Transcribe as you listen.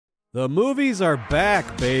The movies are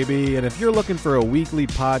back, baby, and if you're looking for a weekly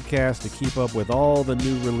podcast to keep up with all the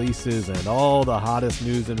new releases and all the hottest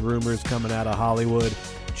news and rumors coming out of Hollywood,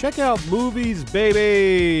 check out Movies,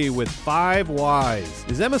 Baby, with 5 Ys.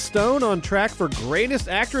 Is Emma Stone on track for greatest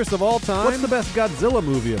actress of all time? What's the best Godzilla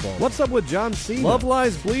movie of all? What's up with John Cena? Love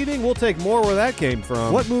Lies Bleeding? We'll take more where that came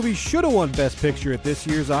from. What movie should have won Best Picture at this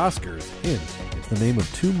year's Oscars? Hint. The name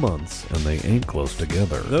of 2 months, and they ain't close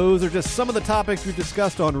together. Those are just some of the topics we've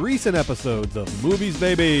discussed on recent episodes of Movies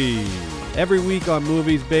Baby. Every week on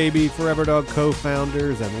Movies Baby, Forever Dog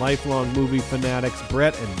co-founders and lifelong movie fanatics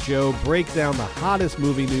Brett and Joe break down the hottest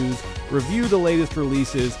movie news, review the latest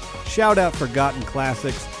releases, shout out forgotten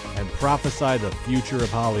classics, and prophesy the future of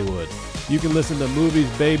Hollywood. You can listen to Movies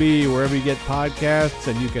Baby wherever you get podcasts,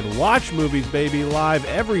 and you can watch Movies Baby live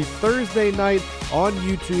every Thursday night on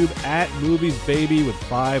YouTube at Movies Baby with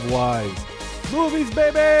 5 Ys. Movies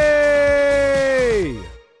Baby!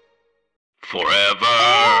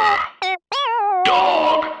 Forever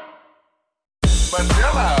Dog.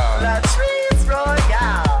 Manila. Latrice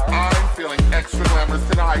Royale. I'm feeling extra glamorous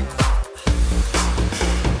tonight.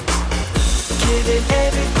 Giving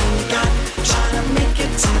everything you got, trying to make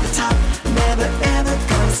it to the top. Never ever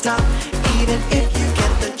gonna stop, even if you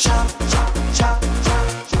get the chop, chop, chop, chop,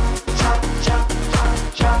 chop, chop, chop,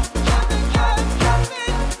 chop.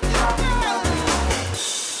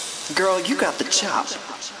 Girl, you got the chop.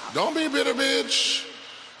 Don't be a bitter bitch.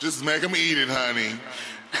 Just make them eat it, honey.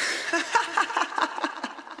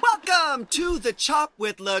 Welcome to The Chop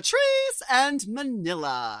with Latrice and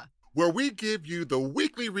Manila, Where we give you the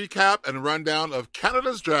weekly recap and rundown of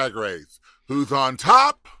Canada's Drag Race. Who's on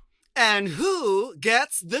top? and who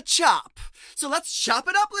gets the chop. So let's chop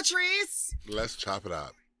it up, Latrice. Let's chop it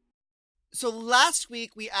up. So last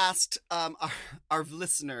week we asked our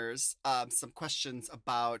listeners some questions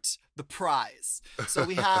about the prize. So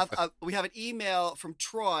we have an email from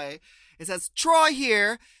Troy. It says, Troy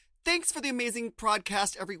here. Thanks for the amazing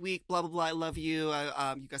podcast every week. Blah, blah, blah. I love you.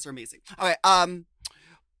 You guys are amazing. All right.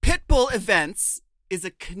 Pitbull Events is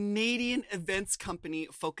a Canadian events company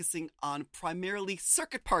focusing on primarily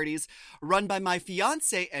circuit parties run by my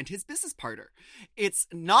fiancé and his business partner. It's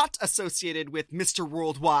not associated with Mr.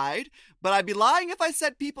 Worldwide, but I'd be lying if I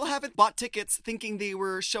said people haven't bought tickets thinking they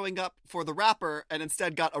were showing up for the rapper and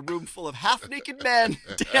instead got a room full of half-naked men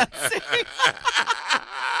dancing.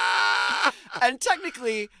 And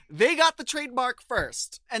technically, they got the trademark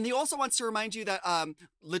first. And he also wants to remind you that,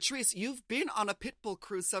 Latrice, you've been on a Pitbull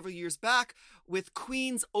cruise several years back with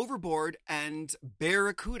Queens Overboard and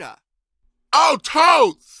Barracuda. Oh,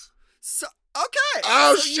 totes! So, okay.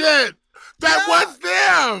 Oh, so shit! That was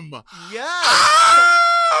them! Yeah.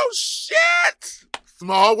 Oh, shit!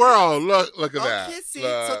 Small world. Look at that. Okay, see.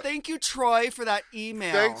 Look. So thank you, Troy, for that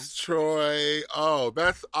email. Thanks, Troy. Oh,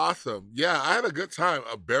 that's awesome. Yeah, I had a good time.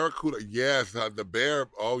 A Barracuda. Yes, the bear.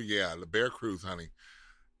 Oh, yeah, the bear cruise, honey.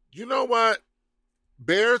 You know what?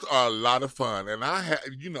 Bears are a lot of fun, and I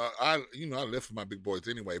live for my big boys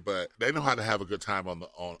anyway. But they know how to have a good time on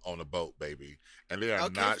a boat, baby, and they are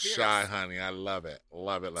not shy, honey. I love it,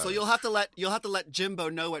 love it, love it. So you'll have to let Jimbo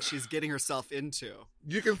know what she's getting herself into.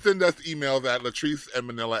 You can send us emails at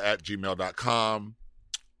latriceandmanila@gmail.com,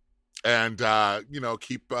 and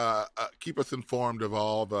keep us informed of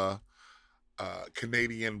all the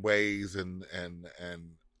Canadian ways and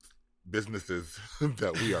businesses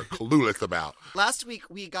that we are clueless about. Last week,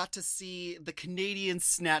 we got to see the Canadian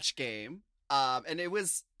Snatch Game, and it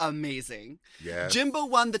was amazing. Yes. Jimbo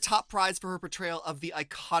won the top prize for her portrayal of the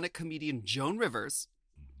iconic comedian Joan Rivers.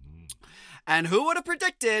 Mm-hmm. And who would have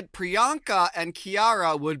predicted Priyanka and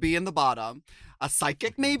Kiara would be in the bottom? A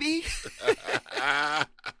psychic, maybe?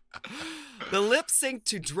 The lip sync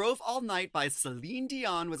to Drove All Night by Celine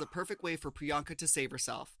Dion was a perfect way for Priyanka to save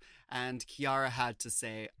herself. And Kiara had to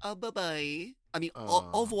say, bye-bye. I mean,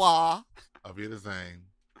 au revoir. Auf Wiedersehen.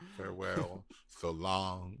 Farewell. So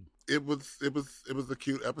long. It was a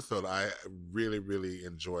cute episode. I really, really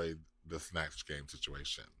enjoyed the Snatch Game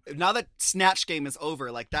situation. Now that Snatch Game is over,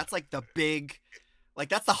 that's the big,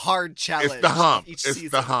 that's the hard challenge. It's the hump. Of each it's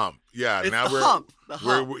season. the hump. Yeah. It's now the hump. The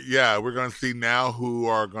hump. We're going to see now who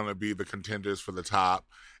are going to be the contenders for the top.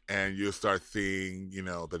 And you'll start seeing,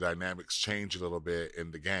 the dynamics change a little bit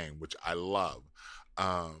in the game, which I love.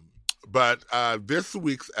 But this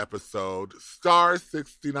week's episode, Star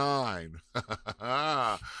 69. There's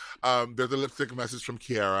a lipstick message from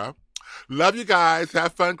Kiara. Love you guys.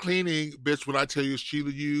 Have fun cleaning. Bitch, when I tell you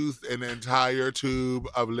Sheila used an entire tube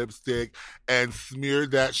of lipstick and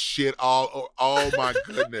smeared that shit all, oh my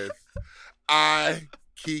goodness. I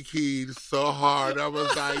kikied so hard. I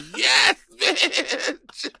was like, yes,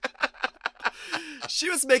 bitch. She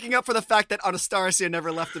was making up for the fact that Anastasia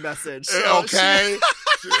never left a message. So Okay.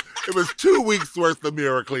 It was 2 weeks worth of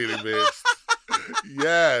mirror cleaning, bitch.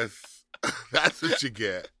 Yes. That's what you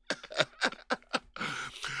get.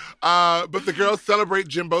 But the girls celebrate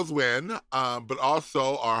Jimbo's win, but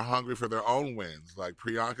also are hungry for their own wins. Like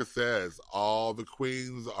Priyanka says, all the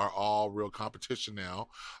queens are all real competition now,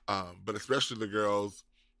 but especially the girls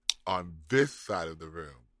on this side of the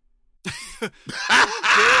room.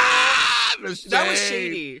 That was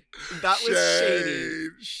shady. That was shady.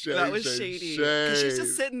 That was shady. Because she's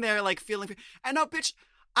just sitting there like feeling. And now, bitch,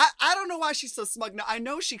 I don't know why she's so smug. Now, I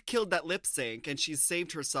know she killed that lip sync and she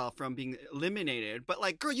saved herself from being eliminated. But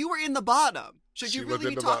like, girl, you were in the bottom. Should you really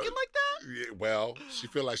be talking like that? Yeah, well, she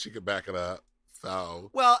feel like she could back it up. So.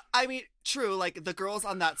 Well, I mean, true. Like the girls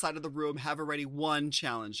on that side of the room have already won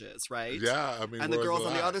challenges, right? Yeah, I mean, and the girls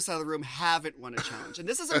on the other side of the room haven't won a challenge. And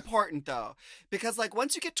this is important though, because like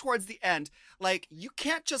once you get towards the end, like you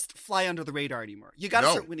can't just fly under the radar anymore. You got to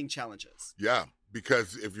start winning challenges. Yeah,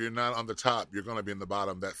 because if you're not on the top, you're going to be in the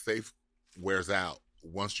bottom. That safe wears out.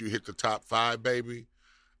 Once you hit the top 5, baby,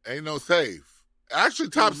 ain't no safe. Actually,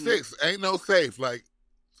 top 6 ain't no safe. Like.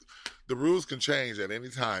 The rules can change at any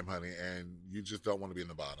time, honey, and you just don't want to be in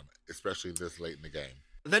the bottom, especially this late in the game.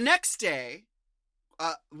 The next day,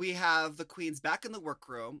 we have the queens back in the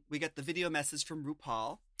workroom. We get the video message from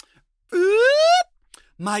RuPaul.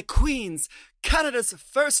 My queens, Canada's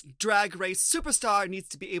first drag race superstar needs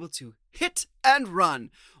to be able to hit and run,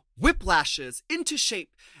 whiplashes into shape,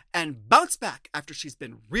 and bounce back after she's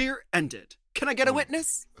been rear-ended. Can I get a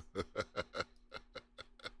witness?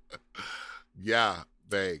 Yeah,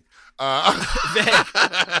 vague. Vague.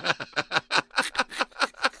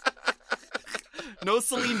 No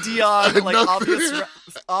Celine Dion, like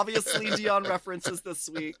obvious Celine Dion references this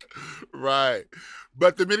week. Right.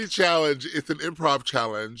 But the mini challenge, it's an improv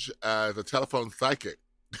challenge as a telephone psychic.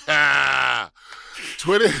 20,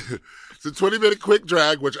 it's a 20-minute quick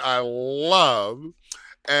drag, which I love,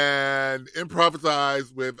 and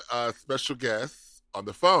improvise with a special guest on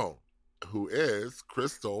the phone, who is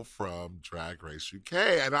Crystal from Drag Race UK.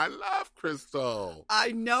 And I love Crystal.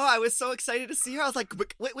 I know. I was so excited to see her. I was like,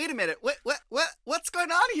 wait a minute. What's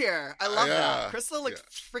going on here? I love that. Crystal looked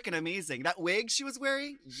freaking amazing. That wig she was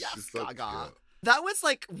wearing, yes, so gaga. cute. That was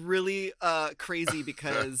like really crazy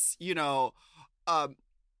because, you know,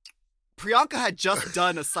 Priyanka had just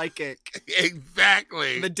done a psychic.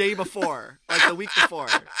 Exactly. The day before, like the week before.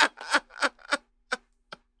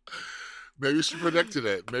 Maybe she predicted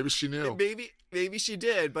it. Maybe she knew. Maybe she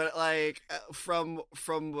did, but like from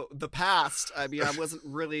the past, I mean, I wasn't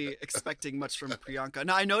really expecting much from Priyanka.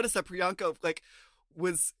 Now I noticed that Priyanka like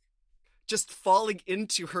was just falling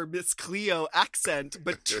into her Miss Cleo accent,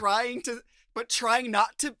 but trying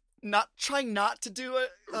not to do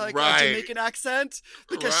a Jamaican accent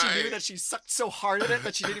because she knew that she sucked so hard at it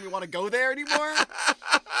that she didn't even want to go there anymore.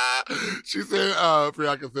 She said,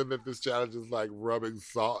 Priyanka said that this challenge is like rubbing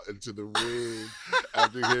salt into the wound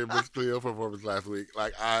after hearing Miss Cleo performance last week.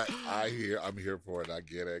 Like I'm here for it. I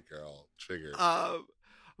get it, girl. Triggered.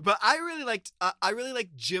 But I really liked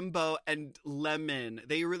Jimbo and Lemon.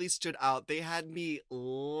 They really stood out. They had me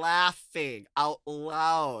laughing out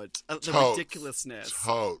loud at the ridiculousness.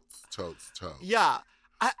 Totes. Yeah.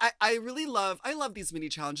 I love these mini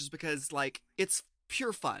challenges because like it's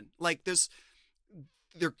pure fun. Like the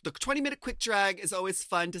 20-minute quick drag is always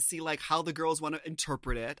fun to see like how the girls want to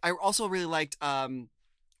interpret it. I also really liked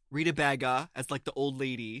Rita Baga as like the old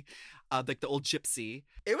lady, like the old gypsy.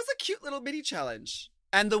 It was a cute little mini challenge.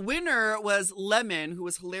 And the winner was Lemon, who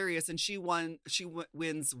was hilarious, and she wins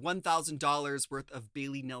 $1,000 worth of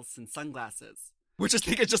Bailey Nelson sunglasses, which I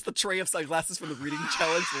think is just the tray of sunglasses from the reading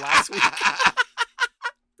challenge last week.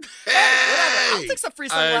 Hey, I'll take some free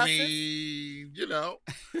sunglasses. I mean, you know,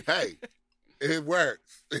 hey, it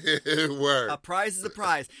works. It works. A prize is a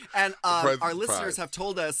prize. And our listeners have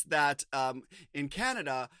told us that in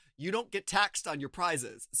Canada, you don't get taxed on your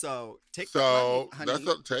prizes. So take the money, honey.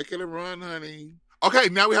 Take it and run, honey. Okay,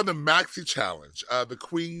 now we have the Maxi Challenge. The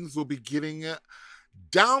queens will be getting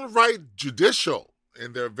downright judicial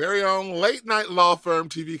in their very own late-night law firm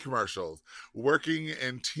TV commercials. Working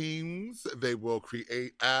in teams, they will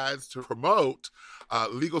create ads to promote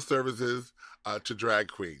legal services to drag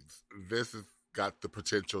queens. This has got the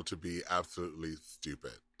potential to be absolutely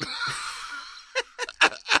stupid.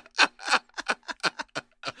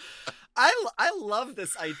 I love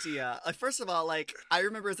this idea. First of all, like I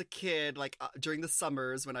remember as a kid, like during the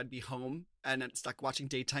summers when I'd be home and stuck watching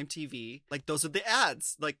daytime TV, like those are the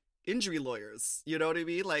ads. Like injury lawyers. You know what I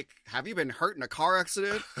mean? Like, have you been hurt in a car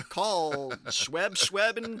accident? Call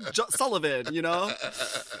Schweb, and Sullivan, you know?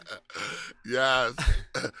 Yes.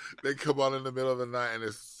 They come on in the middle of the night, and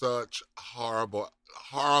it's such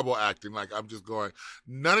horrible acting. Like, I'm just going,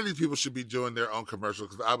 none of these people should be doing their own commercials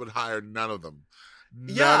because I would hire none of them.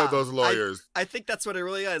 None of those lawyers. I think that's what it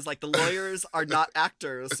really is. Like, the lawyers are not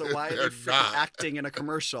actors, so why are they freaking acting in a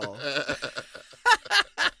commercial?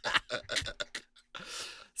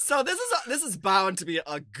 So this is bound to be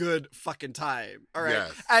a good fucking time. All right.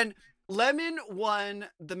 Yes. And Lemon won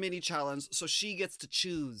the mini challenge, so she gets to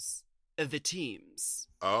choose the teams.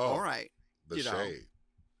 Oh. All right. The shade.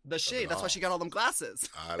 The shade. That's why she got all them glasses.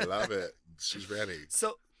 I love it. She's ready.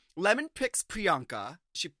 So Lemon picks Priyanka.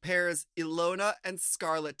 She pairs Ilona and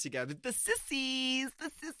Scarlett together. The sissies.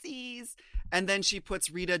 And then she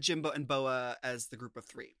puts Rita, Jimbo, and Boa as the group of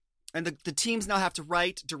three. And the teams now have to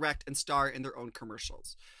write, direct, and star in their own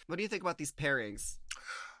commercials. What do you think about these pairings?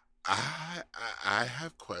 I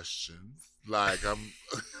have questions. Like, I'm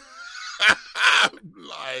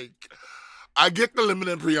like, I get the Lemon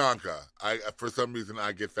and Priyanka. For some reason,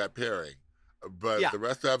 I get that pairing. But the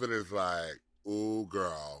rest of it is like, ooh,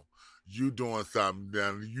 girl, you doing something,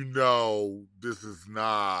 then you know this is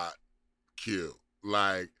not cute.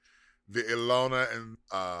 Like, the Ilona and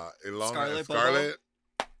Scarlett.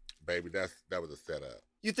 Baby, that was a setup.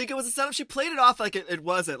 You think it was a setup? She played it off like it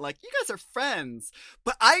wasn't. Like, you guys are friends.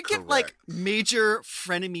 But I get, like, major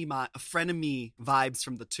frenemy vibes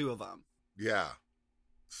from the two of them. Yeah.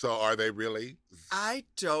 So are they really? I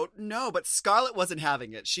don't know. But Scarlett wasn't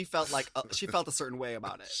having it. She felt like she felt a certain way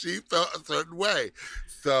about it. She felt a certain way.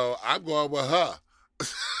 So I'm going with her.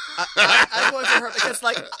 I'm going for her because,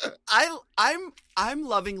 like, I'm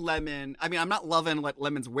loving Lemon. I mean, I'm not loving what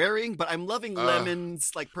Lemon's wearing, but I'm loving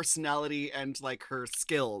Lemon's, like, personality and, like, her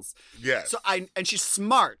skills. Yes. So and she's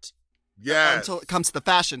smart. Yes. Until it comes to the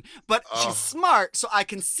fashion, but she's smart, so I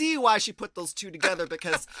can see why she put those two together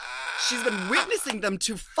because she's been witnessing them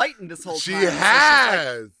two fighting this whole time. She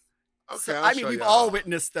has. So, I mean, we've all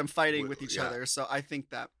witnessed them fighting with each other, so I think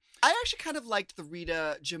that. I actually kind of liked the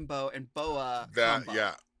Rita, Jimbo, and Boa combo.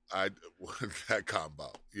 Yeah, that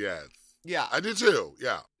combo. Yes. Yeah. I do too,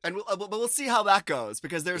 yeah. And we'll see how that goes,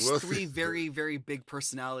 because there's three very, very big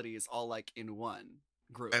personalities all, like, in one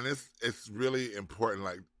group. And it's really important,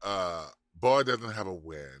 like, Boa doesn't have a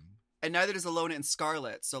win. And neither does Ilona and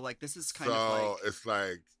Scarlett, so, like, this is kind of like... So, it's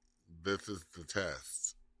like, this is the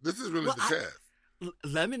test. This is really the test.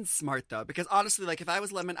 Lemon's smart, though, because honestly, like, if I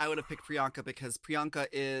was Lemon, I would have picked Priyanka because Priyanka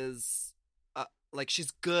is, like,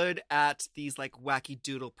 she's good at these, like, wacky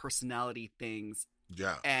doodle personality things.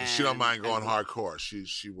 Yeah, she don't mind going hardcore.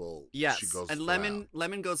 She will. Yes, she goes and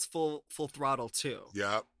Lemon goes full throttle too.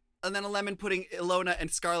 Yep. And then Lemon putting Ilona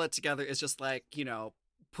and Scarlett together is just like, you know,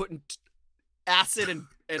 putting acid and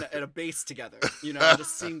a base together. You know,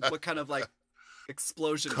 just seeing what kind of, like,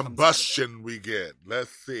 explosion combustion we get.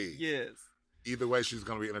 Let's see. Yes. Either way, she's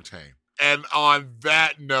going to be entertained. And on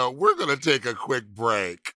that note, we're going to take a quick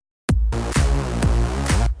break.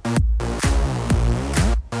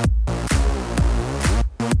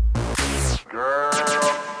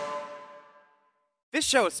 This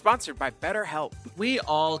show is sponsored by BetterHelp. We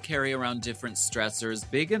all carry around different stressors,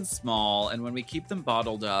 big and small, and when we keep them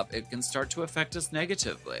bottled up, it can start to affect us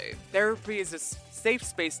negatively. Therapy is a safe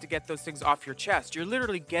space to get those things off your chest. You're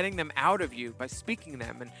literally getting them out of you by speaking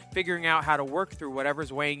them and figuring out how to work through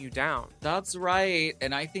whatever's weighing you down. That's right.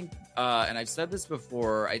 And I think, and I've said this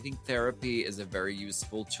before, I think therapy is a very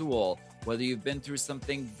useful tool, whether you've been through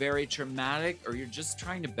something very traumatic or you're just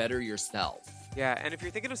trying to better yourself. Yeah, and if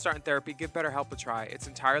you're thinking of starting therapy, give BetterHelp a try. It's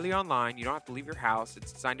entirely online. You don't have to leave your house.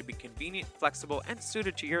 It's designed to be convenient, flexible, and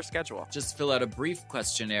suited to your schedule. Just fill out a brief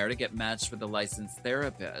questionnaire to get matched with a licensed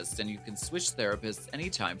therapist, and you can switch therapists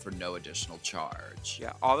anytime for no additional charge.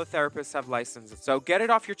 Yeah, all the therapists have licenses, so get it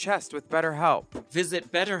off your chest with BetterHelp. Visit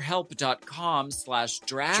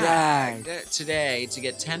BetterHelp.com/drag today to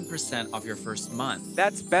get 10% off your first month.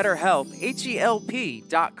 That's BetterHelp,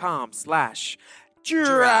 HELP.com/drag.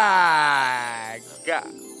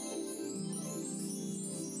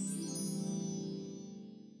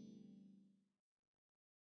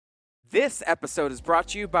 This episode is brought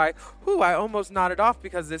to you by, I almost nodded off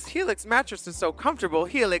because this Helix mattress is so comfortable.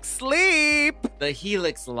 Helix Sleep! The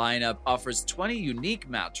Helix lineup offers 20 unique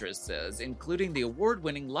mattresses, including the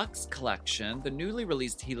award-winning Luxe Collection, the newly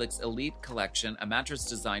released Helix Elite Collection, a mattress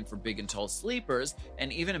designed for big and tall sleepers,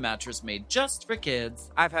 and even a mattress made just for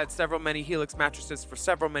kids. I've had many Helix mattresses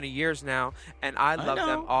for many years now, and I love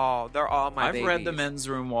them all. They're all my babies. I've read the men's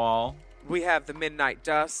room wall. We have the Midnight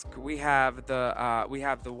Dusk. We have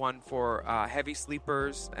the one for heavy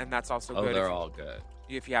sleepers, and that's also good. They're all good.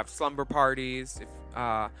 If you have slumber parties,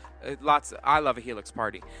 I love a Helix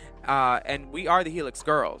party. And we are the Helix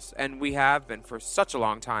girls, and we have been for such a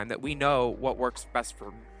long time that we know what works best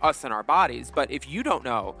for us and our bodies. But if you don't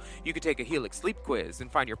know, you could take a Helix sleep quiz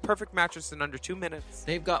and find your perfect mattress in under 2 minutes.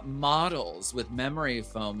 They've got models with memory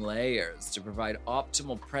foam layers to provide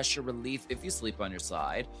optimal pressure relief if you sleep on your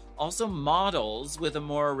side. Also models with a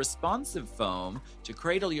more responsive foam to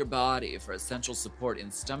cradle your body for essential support in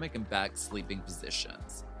stomach and back sleeping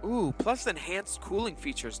positions. Ooh, plus enhanced cooling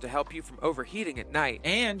features to help you from overheating at night.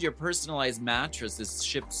 And your personalized mattress is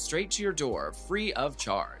shipped straight to your door, free of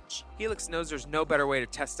charge. Helix knows there's no better way to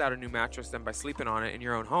test out a new mattress than by sleeping on it in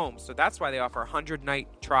your own home, so that's why they offer a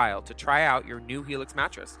 100-night trial to try out your new Helix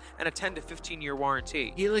mattress and a 10 to 15-year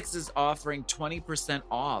warranty. Helix is offering 20%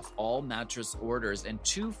 off all mattress orders and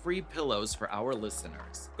 2 free pillows for our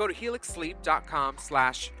listeners. Go to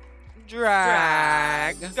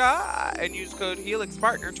helixsleep.com/drag and use code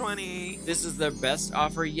HelixPartner20. This is their best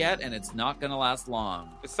offer yet, and it's not going to last long.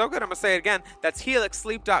 It's so good, I'm going to say it again. That's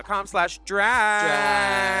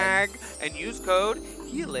helixsleep.com/drag and use code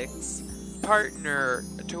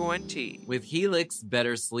HelixPartner20. With Helix,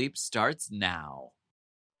 better sleep starts now.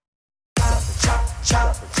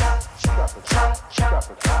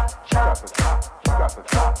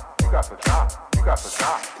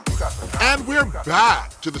 And we're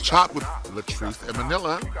back to the Chop with Latrice and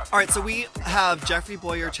Manila. All right, so we have Jeffrey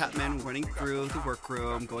Boyer Chapman running through the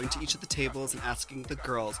workroom, going to each of the tables and asking the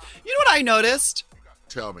girls. You know what I noticed?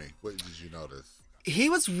 Tell me, what did you notice? He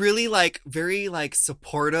was really very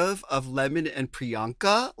supportive of Lemon and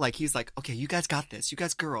Priyanka. Like he's like, okay, you guys got this. You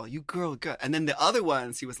guys, you girl, good. And then the other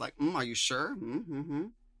ones, he was like, are you sure? Mm-hmm.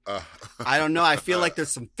 I don't know. I feel like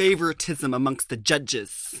there's some favoritism amongst the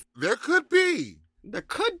judges. There could be. There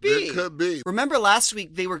could be. Remember last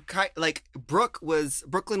week they were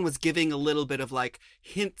Brooklyn was giving a little bit of like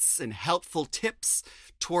hints and helpful tips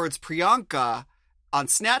towards Priyanka on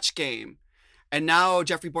Snatch Game. And now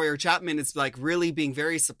Jeffrey Boyer Chapman is like really being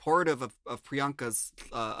very supportive of Priyanka's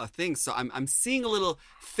thing. So I'm seeing a little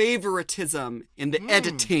favoritism in the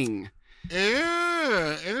editing.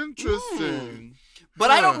 Yeah, interesting. But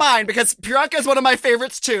I don't mind because Priyanka is one of my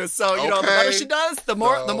favorites too. So you know, the better she does, the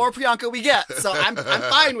more Priyanka we get. So I'm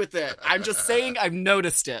fine with it. I'm just saying I've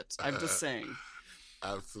noticed it. I'm just saying.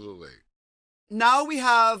 Absolutely. Now we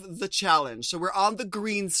have the challenge. So we're on the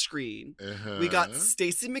green screen. Uh-huh. We got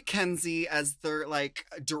Stacey McKenzie as their like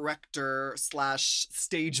director /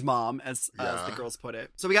 stage mom, as the girls put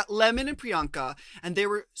it. So we got Lemon and Priyanka, and they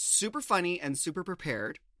were super funny and super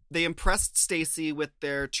prepared. They impressed Stacey with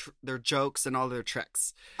their jokes and all their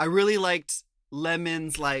tricks. I really liked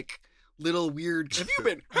Lemon's like little weird. Have you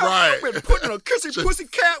been putting a kissy pussy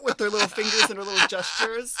cat with their little fingers and her little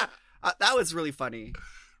gestures? That was really funny.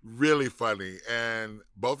 Really funny. And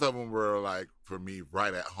both of them were like, for me,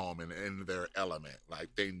 right at home and in their element. Like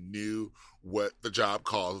they knew what the job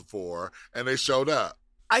called for and they showed up.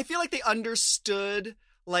 I feel like they understood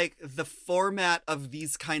like the format of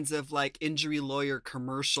these kinds of like injury lawyer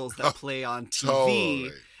commercials that play on TV.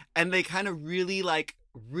 Totally. And they kind of really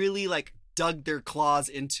dug their claws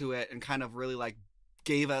into it and kind of really like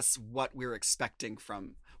gave us what we were expecting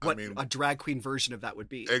from what a drag queen version of that would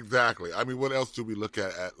be. Exactly. I mean, what else do we look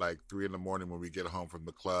at like 3 a.m. when we get home from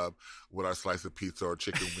the club with our slice of pizza or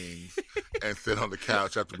chicken wings and sit on the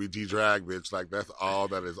couch after we de-drag, bitch? Like that's all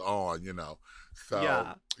that is on, you know. So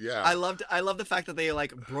yeah. I love the fact that they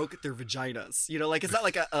like broke their vaginas. You know, like it's not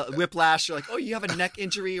like a whiplash. You're like, oh, you have a neck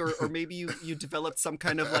injury, or maybe you developed some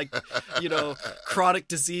kind of like, you know, chronic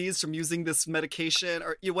disease from using this medication,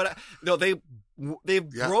 or you what? No, they've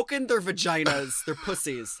broken their vaginas. Their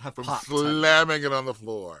pussies have popped. Slamming it on the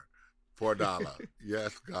floor for $1.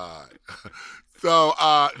 Yes, God. So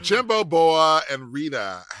Jimbo Boa and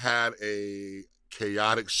Rita had a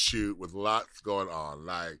chaotic shoot with lots going on,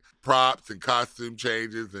 like props and costume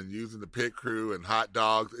changes and using the pit crew and hot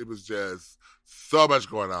dogs. It was just so much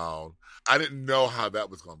going on. I didn't know how that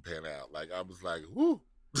was going to pan out. Like, I was like, whoo.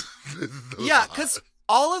 Yeah, because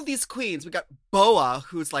all of these queens, we got Boa,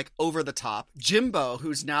 who's like over the top, Jimbo,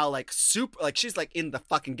 who's now like super, like she's like in the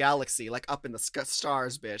fucking galaxy, like up in the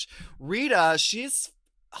stars, bitch. Rita, she's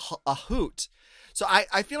a hoot. So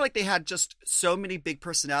I feel like they had just so many big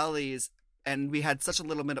personalities, and we had such a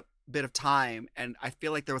little bit of time, and I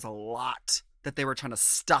feel like there was a lot that they were trying to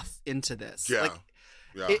stuff into this. Yeah.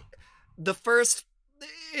 Like,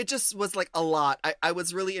 it just was like a lot. I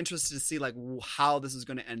was really interested to see like how this was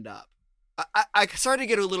going to end up. I started to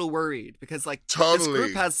get a little worried because like Totally. this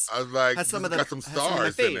group has I was like, has some of the got some has some of my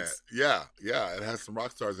stars in it. faves. Yeah, yeah. It has some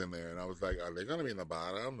rock stars in there. And I was like, are they going to be in the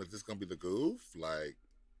bottom? Is this going to be the goof? Like,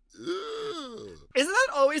 ugh. Isn't that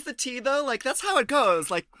always the tea though? Like that's how it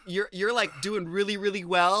goes. Like you're like doing really, really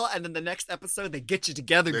well, and then the next episode they get you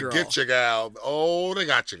together, They girl. get you, gal. Oh, they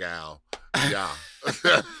got you, gal. Yeah.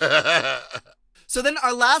 So then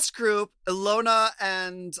our last group, Ilona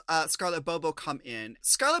and Scarlet Bobo come in.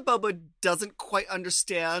 Scarlet Bobo doesn't quite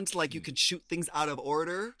understand, like, you can shoot things out of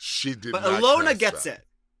order. She did But not Ilona grasp gets that. it.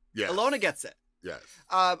 Yes. Ilona gets it. Yes.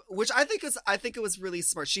 Which I think it was really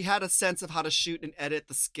smart. She had a sense of how to shoot and edit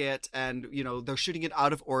the skit, and they're shooting it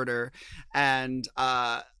out of order, and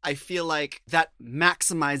I feel like that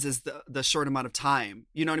maximizes the short amount of time.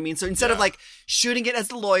 You know what I mean? So instead of like shooting it as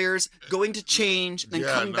the lawyers, going to change, then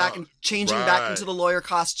coming back and changing back into the lawyer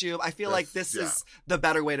costume, I feel like this is the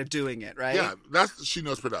better way of doing it, right? Yeah, she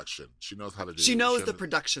knows production. She knows how to do. She knows the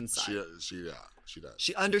production side. She does.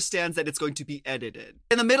 She understands that it's going to be edited.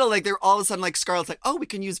 In the middle, like, they're all of a sudden, like, Scarlett's like, oh, we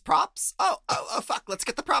can use props? Oh, fuck, let's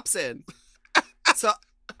get the props in. So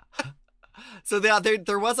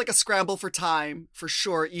there was, like, a scramble for time, for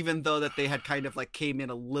sure, even though that they had kind of, like, came in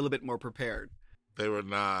a little bit more prepared. They were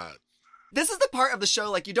not. This is the part of the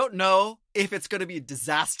show, like, you don't know if it's going to be a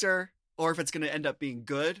disaster or if it's going to end up being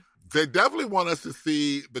good. They definitely want us to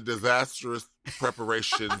see the disastrous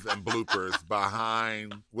preparations and bloopers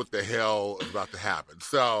behind what the hell is about to happen.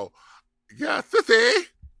 So, yeah, sissy.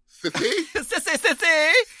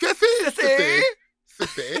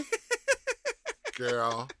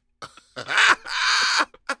 Girl.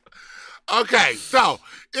 Okay, so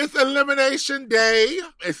it's elimination day.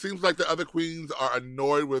 It seems like the other queens are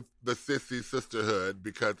annoyed with the sissy sisterhood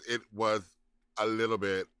because it was a little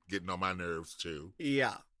bit getting on my nerves too.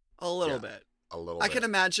 Yeah. A little bit. A little I bit. can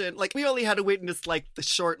imagine, like, we only had to witness, like, the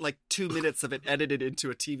short, like, 2 minutes of it edited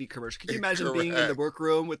into a TV commercial. Can you imagine being in the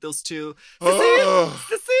workroom with those two?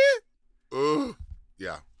 Sissy?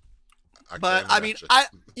 Yeah. But, I mean,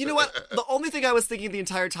 you know what? The only thing I was thinking the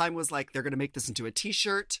entire time was, like, they're going to make this into a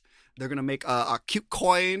t-shirt. They're going to make a cute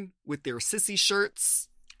coin with their sissy shirts.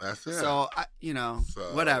 That's it. So,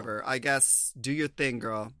 whatever. I guess, do your thing,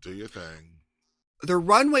 girl. Do your thing. The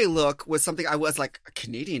runway look was something I was like a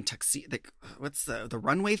Canadian tuxedo. Like, what's the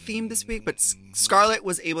runway theme this week? But Scarlett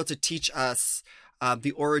was able to teach us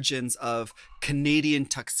the origins of Canadian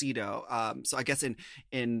tuxedo. So I guess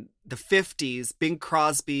in the 50s, Bing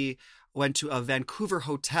Crosby went to a Vancouver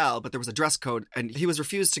hotel, but there was a dress code, and he was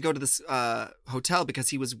refused to go to this hotel because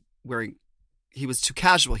he was too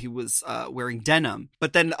casual. He was wearing denim.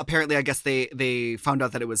 But then apparently, I guess they found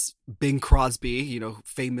out that it was Bing Crosby,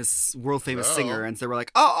 world famous singer. And so they were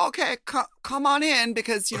like, oh, okay, come on in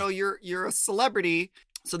because, you're a celebrity.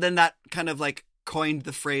 So then that kind of like coined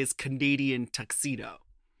the phrase Canadian tuxedo.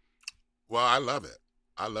 Well, I love it.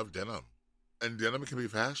 I love denim. And denim can be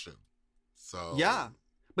fashion. So. Yeah.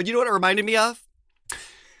 But you know what it reminded me of?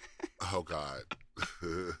 Oh, God.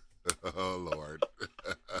 Oh, Lord.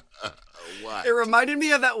 What? It reminded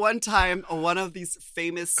me of that one time one of these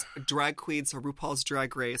famous drag queens for RuPaul's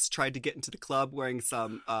Drag Race tried to get into the club wearing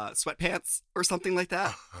some sweatpants or something like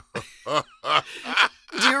that. Do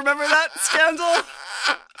you remember that scandal?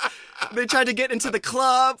 They tried to get into the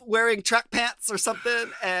club wearing track pants or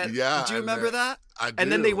something. And yeah, do you remember that? I do.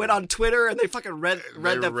 And then they went on Twitter and they fucking read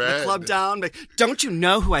the club down. Like, don't you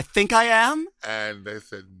know who I think I am? And they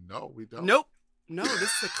said, no, we don't. Nope. No, this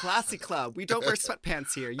is a classy club. We don't wear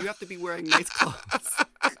sweatpants here. You have to be wearing nice clothes.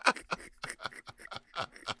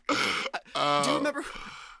 Do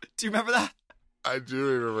you remember that? I do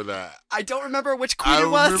remember that. I don't remember which queen it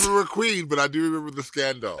was. I remember a queen, but I do remember the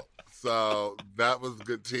scandal. So that was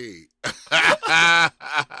good tea.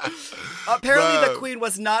 Apparently, the queen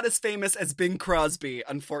was not as famous as Bing Crosby,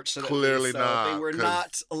 unfortunately. Clearly so not. They were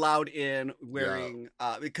not allowed in wearing,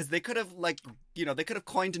 because they could have, they could have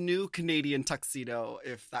coined a new Canadian tuxedo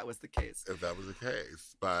if that was the case. If that was the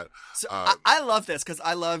case. But so I love this because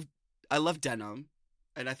I love denim,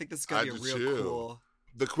 and I think this is going to be a real cool.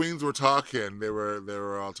 The queens were talking. They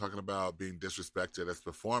were all talking about being disrespected as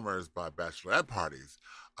performers by bachelorette parties.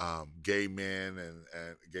 Gay men and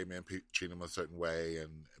gay men treat them a certain way, and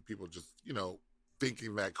people just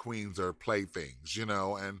thinking that queens are playthings,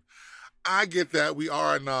 and I get that we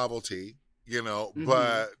are a novelty,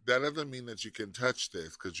 but that doesn't mean that you can touch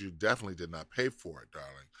this because you definitely did not pay for it,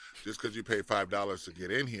 darling. Just because you paid $5 to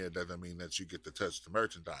get in here doesn't mean that you get to touch the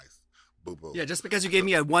merchandise. Boo-boo. Yeah, just because you gave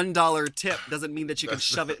me a $1 tip doesn't mean that you can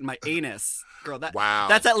shove it in my anus. Girl, wow.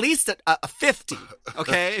 That's at least a 50,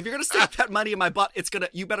 okay? If you're going to stick that money in my butt,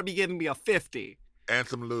 you better be giving me a 50. And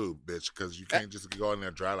some lube, bitch, because you can't just go in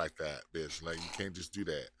there dry like that, bitch. Like, you can't just do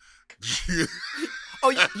that. Oh,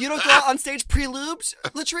 you don't go out on stage pre-lubed,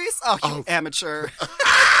 Latrice? Oh, you amateur.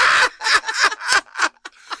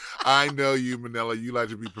 I know you, Manila. You like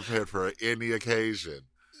to be prepared for any occasion.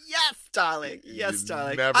 Yes, darling. Yes, You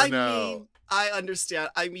darling. never know. mean, I understand.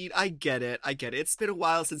 I mean, I get it. It's been a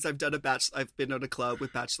while since I've done I've been at a club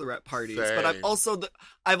with bachelorette parties, but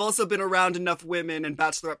I've also been around enough women and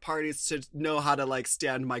bachelorette parties to know how to like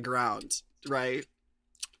stand my ground, right?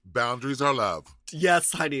 Boundaries are love.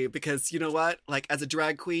 Yes, honey, because you know what? Like, as a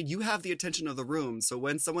drag queen, you have the attention of the room. So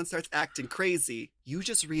when someone starts acting crazy, you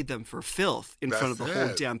just read them for filth in front of the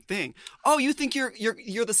whole damn thing. Oh, you think you're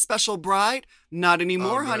the special bride? Not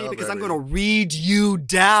anymore, honey, because I'm going to read you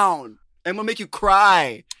down. I'm going to make you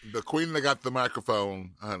cry. The queen that got the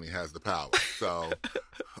microphone, honey, has the power. So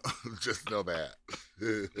just know that.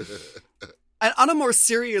 And on a more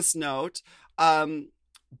serious note,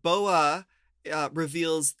 Boa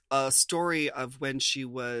reveals a story of when she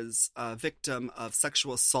was a victim of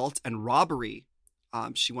sexual assault and robbery.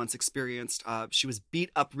 She once experienced, she was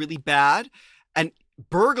beat up really bad and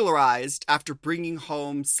burglarized after bringing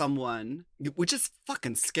home someone, which is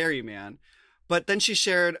fucking scary, man. But then she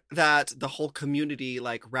shared that the whole community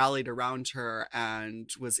like rallied around her and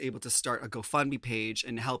was able to start a GoFundMe page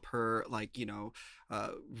and help her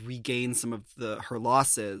regain some of her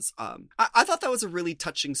losses. I thought that was a really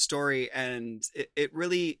touching story, and it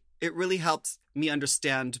really helped me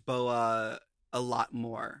understand Boa a lot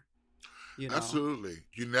more. You know? Absolutely.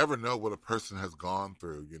 You never know what a person has gone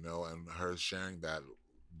through, and her sharing that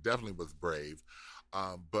definitely was brave.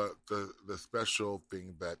 But the special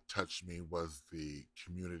thing that touched me was the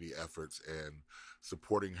community efforts and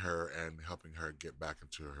supporting her and helping her get back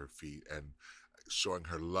into her feet and showing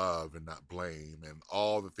her love and not blame and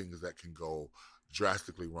all the things that can go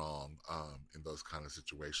drastically wrong in those kind of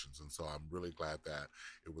situations. And so I'm really glad that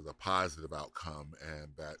it was a positive outcome and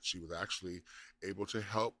that she was actually able to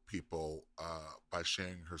help people by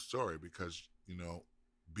sharing her story, because,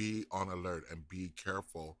 be on alert and be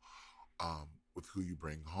careful with who you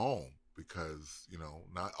bring home, because,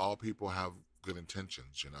 not all people have good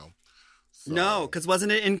intentions, So, no, because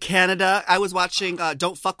wasn't it in Canada? I was watching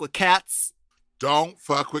Don't Fuck with Cats. Don't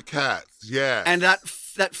fuck with cats. Yeah. And that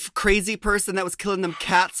crazy person that was killing them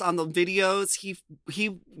cats on the videos,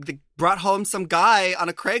 he brought home some guy on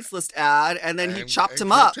a Craigslist ad, and then he chopped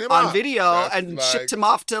him up on video and shipped him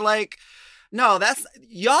off to no,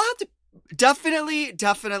 y'all have to definitely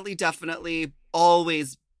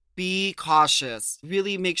always be cautious.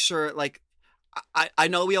 Really make sure, I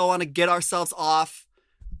know we all want to get ourselves off,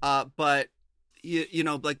 but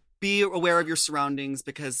be aware of your surroundings,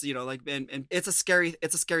 because and it's a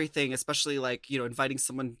scary thing, especially inviting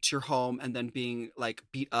someone to your home and then being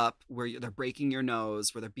beat up, where they're breaking your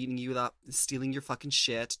nose, where they're beating you up, stealing your fucking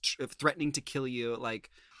shit, threatening to kill you.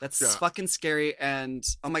 That's fucking scary. And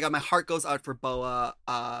oh my god, my heart goes out for Boa.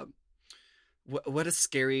 What a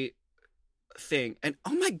scary thing. And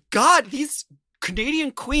oh my god, these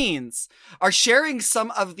Canadian queens are sharing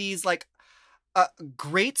some of these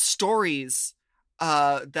great stories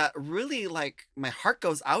that really my heart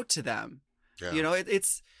goes out to them. Yeah.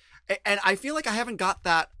 It's and I feel like I haven't got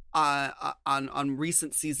that on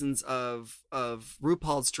recent seasons of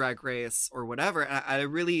RuPaul's Drag Race or whatever. And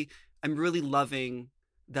I'm really loving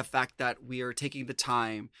the fact that we are taking the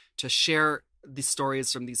time to share the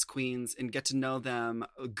stories from these queens and get to know them,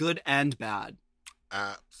 good and bad.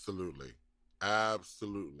 Absolutely.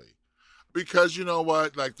 Because you know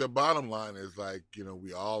what, the bottom line is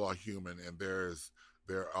we all are human, and there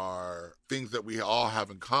are things that we all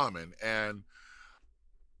have in common, and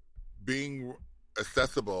being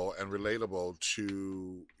accessible and relatable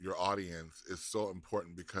to your audience is so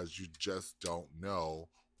important, because you just don't know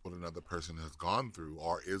what another person has gone through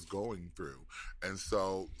or is going through. And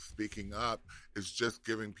so speaking up is just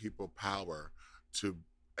giving people power to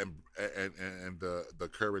and the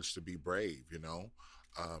courage to be brave,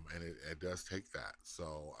 and it does take that.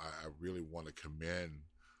 So I really want to commend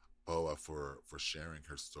Boa for sharing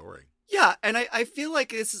her story. Yeah, and I feel like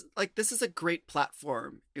this is a great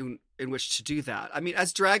platform in which to do that. I mean,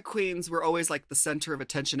 as drag queens, we're always the center of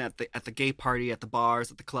attention at the gay party, at the bars,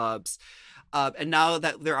 at the clubs. And now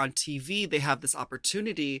that they're on TV, they have this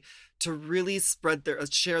opportunity to really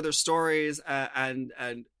share their stories and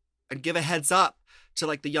give a heads up to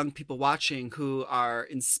the young people watching who are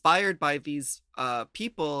inspired by these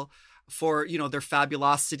people for their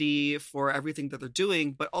fabulosity, for everything that they're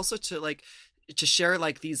doing, but also to share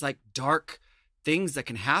these dark things that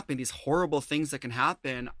can happen, these horrible things that can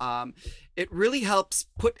happen, it really helps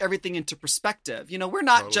put everything into perspective. You know, we're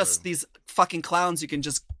not just these fucking clowns you can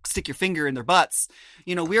just stick your finger in their butts.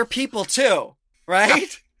 You know, we're people too,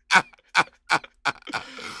 right?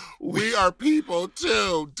 We are people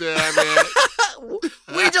too, damn it.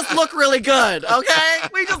 We just look really good, okay?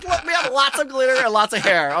 We have lots of glitter and lots of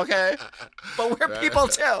hair, okay? But we're people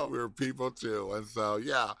too. We're people too. And so,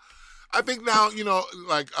 yeah. I think now, you know,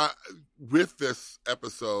 like with this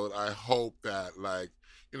episode, I hope that, like,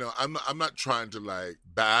 you know, I'm not trying to like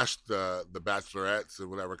bash the bachelorettes or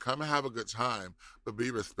whatever. Come and have a good time, but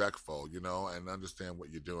be respectful, you know, and understand what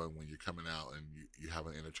you're doing when you're coming out and you have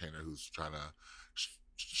an entertainer who's trying to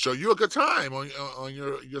show you a good time on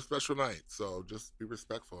your special night. So just be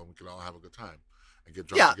respectful, and we can all have a good time and get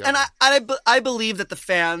drunk together. And I believe that the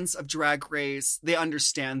fans of Drag Race, they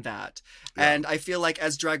understand that. Yeah. And I feel like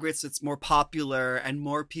as Drag Race it's more popular and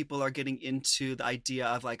more people are getting into the idea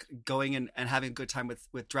of like going and having a good time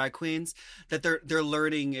with drag queens, that they're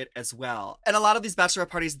learning it as well. And a lot of these bachelorette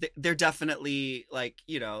parties, they're definitely like,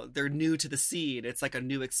 you know, they're new to the scene. It's like a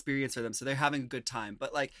new experience for them. So they're having a good time.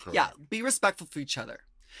 But like, correct. Yeah, be respectful for each other.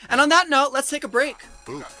 And on that note, let's take a break.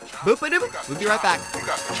 Boop-a-doop. We'll be right back. You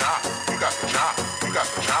got the chop. You got the chop. You got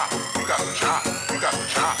the chop. You got the chop. You got the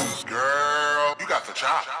chop. Girl, you got the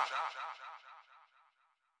chop.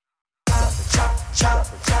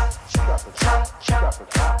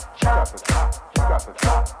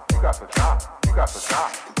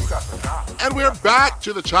 And we're back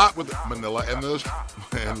to the chop with Manila and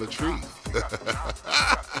Latrice.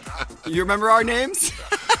 You remember our names?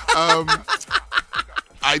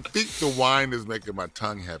 I think the wine is making my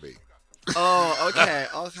tongue heavy. Oh, okay.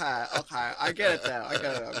 I get it then.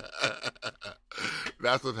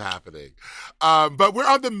 That's what's happening. But we're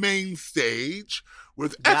on the main stage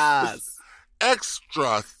with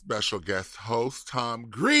extra special guest host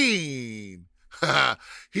Tom Green.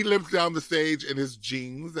 He limps down the stage in his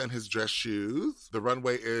jeans and his dress shoes. The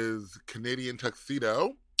runway is Canadian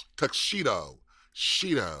tuxedo. Yes.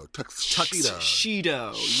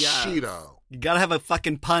 You gotta have a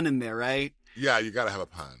fucking pun in there, right? Yeah, you gotta have a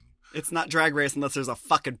pun. It's not Drag Race unless there's a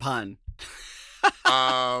fucking pun.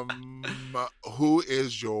 Who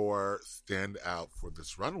is your standout for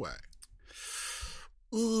this runway?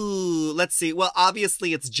 Ooh, let's see. Well,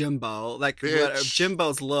 obviously it's Jimbo. Like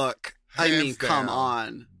Jimbo's look. I mean, come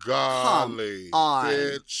on. Golly. Come on.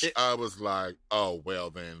 Bitch. I was like, oh, well,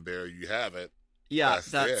 then there you have it. Yeah,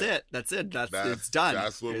 that's it. It's done.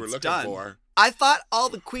 That's what we're looking for. I thought all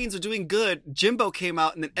the queens were doing good. Jimbo came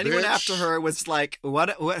out, and then anyone after her was like, "What?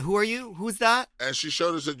 Who are you? Who's that?" And she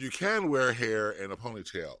showed us that you can wear hair in a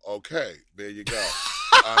ponytail. Okay, there you go.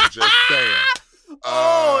 I'm just saying.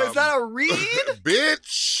 Oh, is that a read?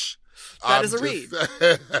 Bitch. That is a read.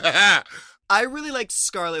 I really liked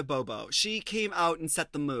Scarlett Bobo. She came out and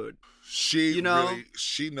set the mood. She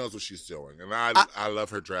knows what she's doing, and I love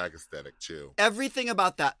her drag aesthetic too. Everything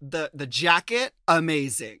about that, the jacket,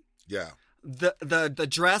 amazing. Yeah. The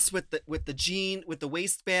dress with the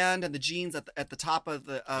waistband and the jeans at the top of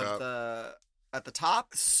the at the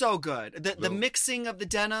top, so good. The mixing of the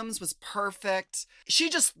denims was perfect. She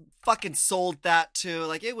just fucking sold that too.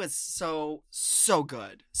 Like it was so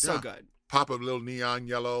good, so good. Pop a little neon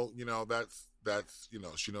yellow, you know, that's you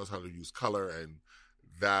know, she knows how to use color, and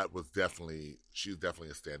she's definitely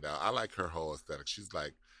a standout. I like her whole aesthetic. She's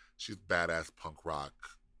badass punk rock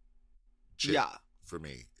chick for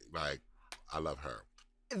me. Like, I love her.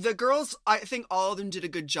 The girls, I think all of them did a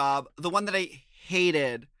good job. The one that I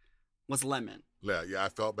hated was Lemon. Yeah, I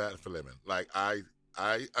felt bad for Lemon. Like, I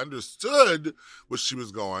understood where she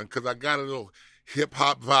was going, because I got a little hip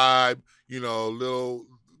hop vibe, you know,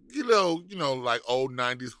 like old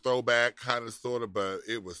 90s throwback kind of sort of, but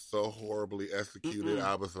it was so horribly executed.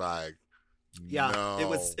 I was like, no.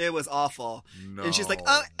 It was awful. No. And she's like,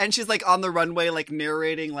 oh, and she's like on the runway, like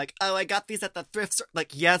narrating, like, oh, I got these at the thrift store.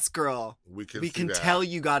 Like, yes, girl, we can tell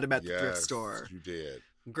you got them at the thrift store. You did,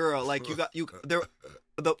 girl. Like the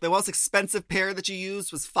most expensive pair that you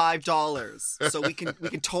used was $5, so we can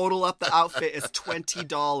total up the outfit as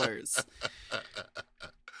 $20.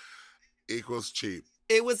 Equals cheap.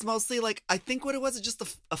 It was mostly like, I think what it was just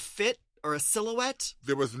a fit or a silhouette.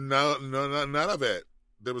 There was none of it.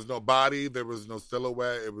 There was no body. There was no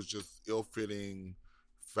silhouette. It was just ill-fitting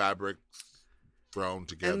fabric thrown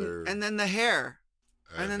together. And then the hair.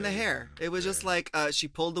 It was just like she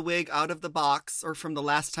pulled the wig out of the box, or from the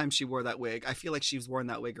last time she wore that wig. I feel like she's worn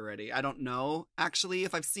that wig already. I don't know, actually,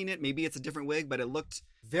 if I've seen it. Maybe it's a different wig, but it looked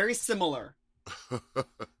very similar.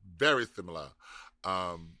 Very similar.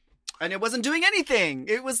 And it wasn't doing anything.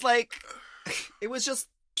 It was like, it was just...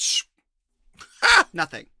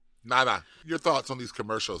 Nothing. Nada. Your thoughts on these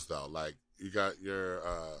commercials, though? Like, you got your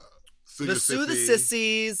Sue The Your Sue the Sissy.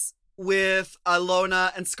 Sissies with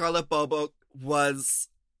Alona and Scarlett Bobo was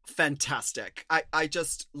fantastic. I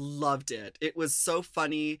just loved it. It was so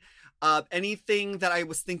funny. Anything that I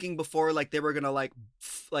was thinking before, like they were gonna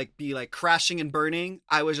be like crashing and burning,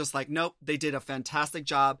 I was just like, nope. They did a fantastic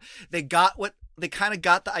job. They kind of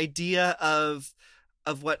got the idea of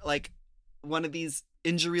what like one of these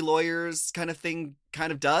injury lawyers kind of thing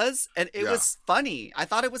kind of does, and it was funny. I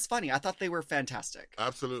thought it was funny. I thought they were fantastic.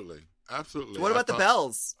 Absolutely. What about the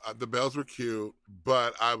bells? The bells were cute,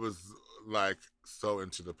 but I was like so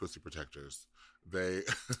into the Pussy Protectors. They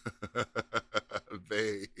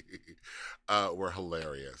were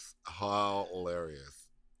hilarious. Hilarious.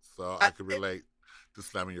 So I could relate to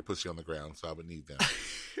slamming your pussy on the ground, so I would need them.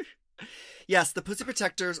 Yes, the Pussy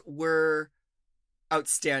Protectors were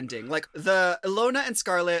outstanding. Like the Ilona and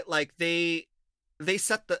Scarlett, like they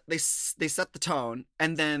set the tone,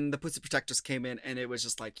 and then the Pussy Protectors came in, and it was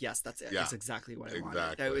just like, yes, that's it. Yeah, that's exactly what I wanted.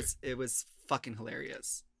 exactly. It was fucking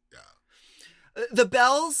hilarious. Yeah. The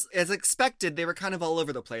bells, as expected, they were kind of all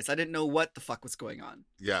over the place. I didn't know what the fuck was going on.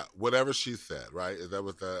 Yeah, whatever she said, right? Is that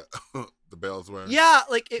what the bells were? Yeah,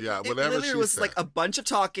 like it whatever literally she was said. like a bunch of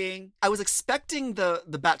talking. I was expecting the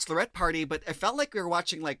bachelorette party, but I felt like we were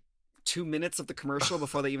watching like 2 minutes of the commercial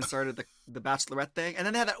before they even started the bachelorette thing. And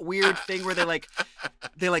then they had that weird thing where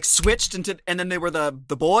they switched into, and then they were the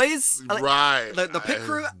boys. Right. The pit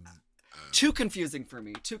crew. Too confusing for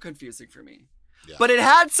me. Yeah. But it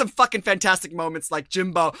had some fucking fantastic moments like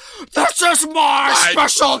Jimbo, this is my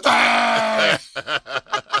specialty!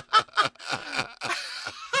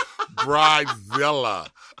 Bridezilla.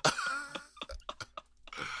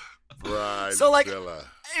 So, like, Bridezilla.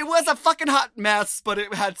 it was a fucking hot mess, but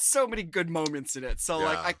it had so many good moments in it. So,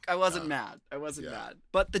 Yeah, like, I wasn't mad. I wasn't yeah. mad.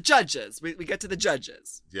 But the judges, we get to the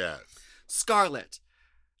judges. Yes. Scarlett,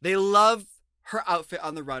 they love her outfit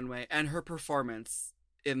on the runway and her performance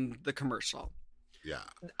in the commercial. Yeah.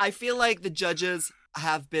 I feel like the judges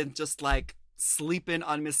have been just like sleeping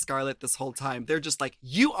on Miss Scarlett this whole time. They're just like,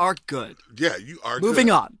 you are good. Yeah, you are Moving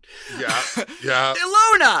good. on. Yeah. Yeah.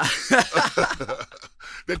 Ilona!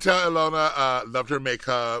 They tell Ilona loved her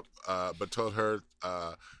makeup, but told her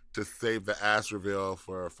to save the ass reveal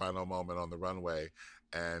for a final moment on the runway,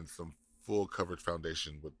 and some full coverage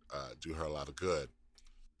foundation would do her a lot of good.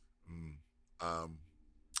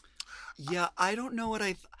 Yeah, I don't know what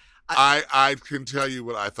I can tell you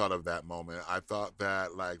what I thought of that moment. I thought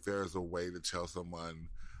that like there's a way to tell someone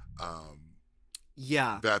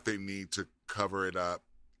yeah. that they need to cover it up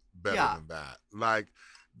better Yeah. than that. Like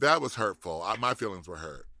that was hurtful. My feelings were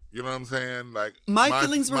hurt. You know what I'm saying? Like My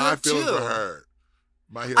feelings were hurt, My feelings too. were hurt.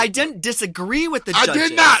 I didn't disagree with the I judges.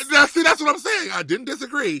 did not. See, that's what I'm saying. I didn't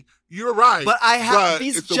disagree. You're right. But I have But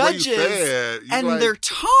these it's the way you judges said. You're and like, their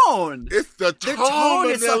tone. It's the their tone, tone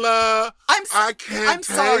is so- Manila. I'm I can't I'm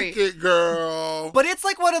sorry. take it, girl. But it's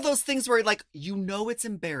like one of those things where, like, you know it's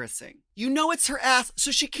embarrassing. You know it's her ass,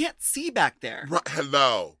 so she can't see back there. Right,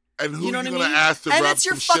 hello. And who You know you what I gonna mean? ask to And rub it's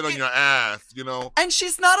your some shit on fucking- your ass? You know? And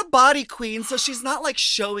she's not a body queen, so she's not, like,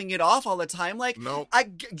 showing it off all the time. Like, Nope.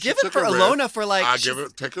 give She it for took a Ilona risk. for, like, I give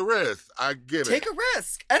it. Take a risk. I get take it. a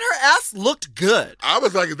risk. And her ass looked good. I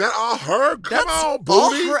was like, is that all her? Come That's on, all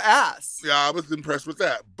booty. her ass. Yeah, I was impressed with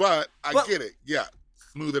that. But I Well, get it. Yeah,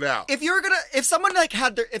 smooth it out. If someone like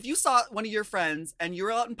if you saw one of your friends and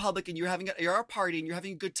you're out in public and you're at a party and you're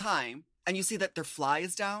having a good time and you see that their fly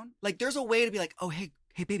is down, like there's a way to be like, oh hey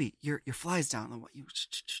baby, your fly is down. And what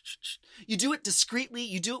you do it discreetly,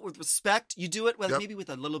 you do it with respect, you do it with maybe with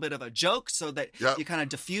a little bit of a joke so that you kind of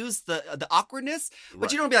diffuse the awkwardness, but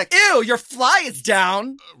Right. you don't be like, ew, your fly is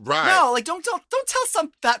down. Right. No, like don't tell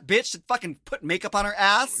some fat bitch to fucking put makeup on her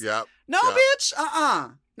ass. Yep. No, Yep. bitch.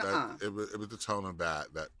 That, it was the tone of that.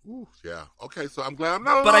 Ooh, yeah. Okay, so I'm glad I'm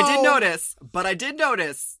not alone. But I did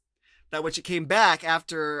notice that when she came back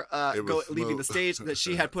after It was leaving the smooth. stage, that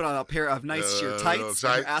she had put on a pair of nice sheer tights,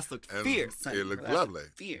 and her ass looked and fierce. It looked Her ass lovely.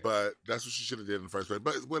 looked fierce. But that's what she should have did in the first place.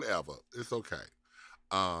 But whatever. It's okay.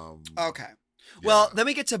 Okay. Well, then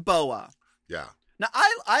we get to Boa. Yeah. Now,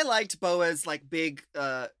 I liked Boa's like big,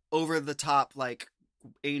 over the top like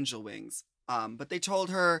angel wings. But they told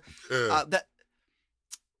her that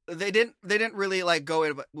they didn't really like go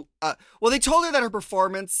in. Well, they told her that her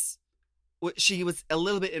performance, she was a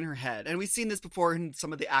little bit in her head, and we've seen this before in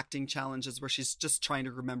some of the acting challenges where she's just trying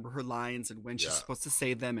to remember her lines and when she's supposed to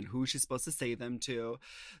say them and who she's supposed to say them to.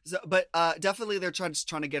 So, but definitely they're trying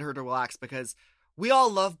to get her to relax because we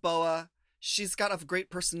all love Boa. She's got a great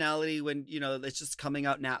personality when, you know, it's just coming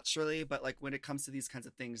out naturally. But like when it comes to these kinds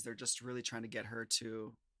of things, they're just really trying to get her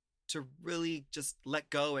to to really just let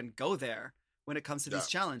go and go there when it comes to these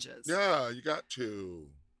challenges. Yeah, you got to.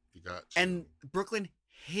 You got to. And Brooklyn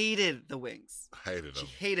hated the wings. Hated them. She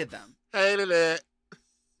hated them. Hated it.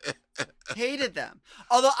 Hated them.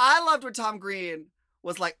 Although I loved when Tom Green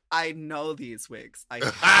was like, I know these wigs. I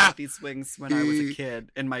had these wings when I was a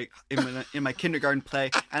kid in my kindergarten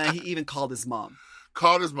play, and he even called his mom.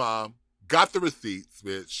 Called his mom. Got the receipts,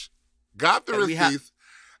 bitch. Got the receipts.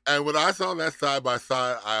 And when I saw that side by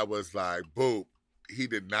side, I was like, boop. He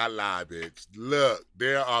did not lie, bitch. Look,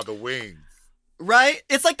 there are the wings. Right?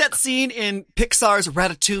 It's like that scene in Pixar's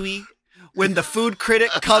Ratatouille when the food critic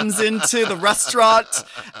comes into the restaurant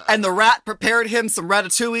and the rat prepared him some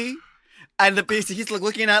ratatouille. And he's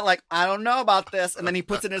looking at it like, I don't know about this. And then he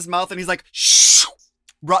puts it in his mouth and he's like, shh,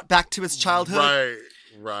 brought back to his childhood.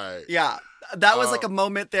 Right. Yeah. That was like a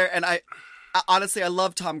moment there. And I honestly, I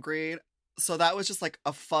love Tom Green. So that was just like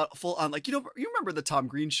a full on, like, you remember the Tom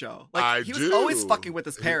Green show? Like, he was always fucking with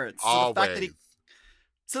his parents. So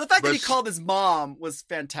the fact that he called his mom was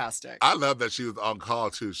fantastic. I love that she was on call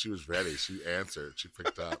too. She was ready. She answered. She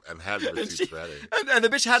picked up and had the receipts ready. And the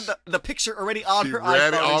bitch had the picture already on her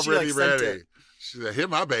iPhone. Already ready. She said, "Here,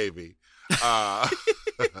 my baby."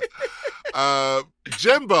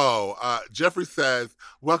 Jimbo. Jeffrey says,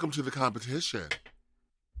 "Welcome to the competition."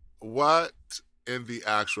 What in the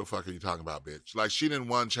actual fuck are you talking about, bitch? Like, she didn't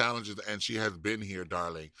won challenges and she has been here,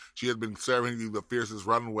 darling. She has been serving you the fiercest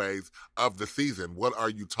runaways of the season. What are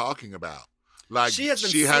you talking about? Like, she has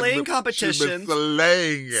been slaying competitions. She's been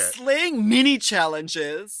slaying it. Slaying mini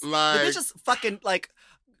challenges. Like, the bitch is fucking, like,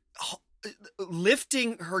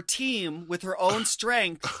 lifting her team with her own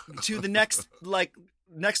strength to the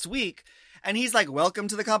next week. And he's like, welcome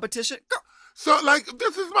to the competition. Girl. So, like,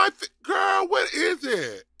 this is my girl. What is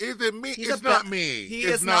it? Is it me? It's not me. He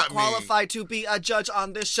is not qualified to be a judge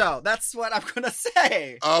on this show. That's what I'm gonna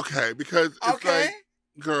say. Okay, because it's like,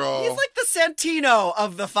 girl, he's like the Santino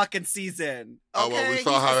of the fucking season. Okay? Oh, well, we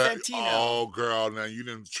saw how that. Santino. Oh, girl, now you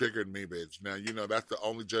done triggered me, bitch. Now you know that's the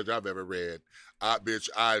only judge I've ever read. Bitch,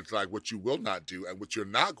 it's like, what you will not do and what you're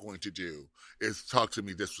not going to do is talk to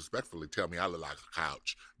me disrespectfully. Tell me I look like a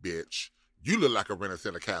couch, bitch. You look like a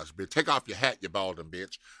Renaissance couch, bitch. Take off your hat, you balding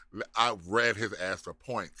bitch. I read his ass for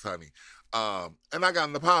points, honey. And I got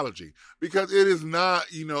an apology because it is not,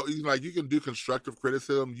 like, you can do constructive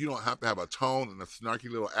criticism. You don't have to have a tone and a snarky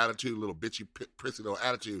little attitude, little bitchy, prissy little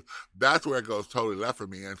attitude. That's where it goes totally left for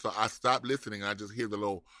me. And so I stopped listening. I just hear the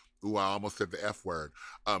little, ooh, I almost said the F word,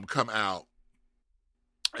 come out.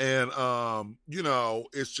 And,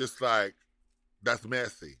 it's just like, that's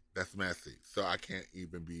messy. That's messy. So I can't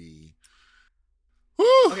even be...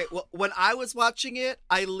 Okay, well, when I was watching it,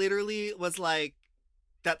 I literally was like,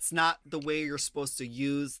 that's not the way you're supposed to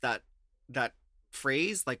use that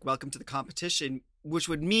phrase, like, welcome to the competition, which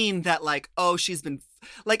would mean that, like, oh, she's been...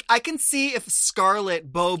 Like, I can see if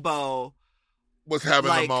Scarlett Bobo... was having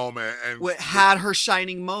a moment and... had her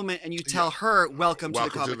shining moment, and you tell her, welcome to the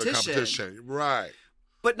competition. Right.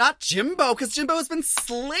 But not Jimbo, because Jimbo has been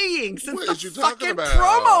slaying since the fucking about?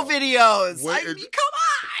 Promo videos. Come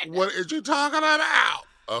on. What is you talking about?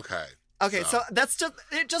 Okay, so that's just,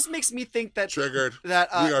 it just makes me think that triggered. That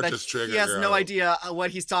we are that just triggered. He has girl. no idea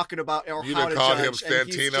what he's talking about or you how to call judge. him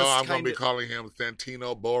Santino. I'm going to be calling him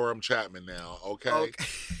Santino Borum Chapman now. Okay. Are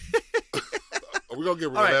we going to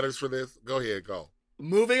get letters for this? Go ahead, go.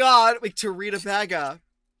 Moving on to Rita Baga.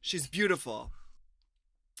 She's beautiful.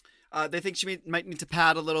 They think she might need to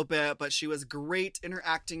pad a little bit, but she was great in her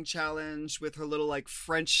acting challenge with her little, like,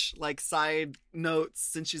 French, like, side notes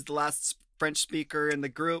since she's the last French speaker in the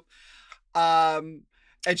group. And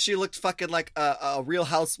she looked fucking like a real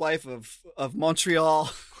housewife of Montreal.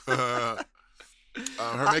 Her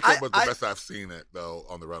makeup was the best I've seen it, though,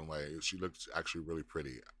 on the runway. She looked actually really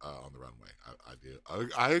pretty on the runway. I did.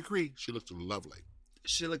 I agree. She looked lovely.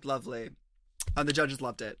 She looked lovely. And the judges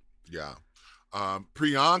loved it. Yeah.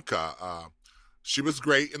 Priyanka, she was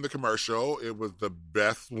great in the commercial. It was the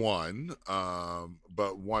best one,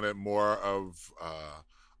 but wanted more of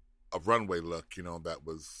a runway look, that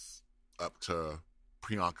was up to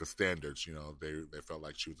Priyanka's standards. They felt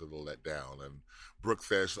like she was a little let down. And Brooke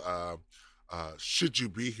says, should you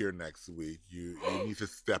be here next week, you need to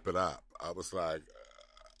step it up. I was like,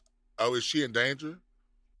 oh, is she in danger?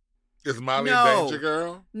 Is Molly in danger,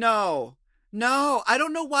 girl? No, I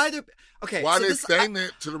don't know why they're... Okay, why are they saying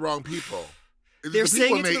it to the wrong people? They're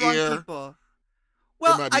saying it to the wrong people.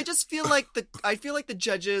 Well, I just feel like the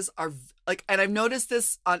judges are like, and I've noticed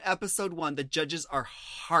this on episode 1. The judges are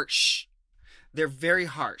harsh. They're very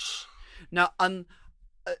harsh. Now,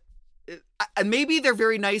 and maybe they're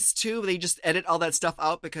very nice too. They just edit all that stuff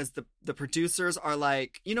out because the producers are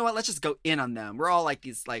like, you know what? Let's just go in on them. We're all like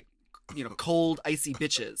these like, you know, cold, icy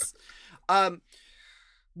bitches.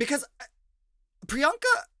 Because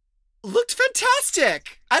Priyanka looked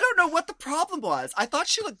fantastic. I don't know what the problem was. I thought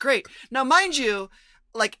she looked great. Now, mind you,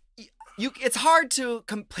 like it's hard to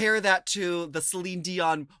compare that to the Celine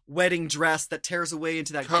Dion wedding dress that tears away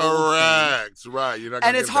into that gold thing. Correct. Right. You're not gonna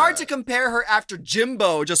And it's get hard that. to compare her after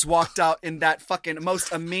Jimbo just walked out in that fucking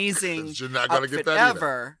most amazing You're not gonna outfit get that either.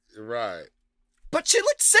 ever. Right. But she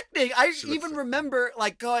looked sickening. I She looked even sickening. remember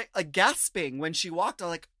like going like gasping when she walked. I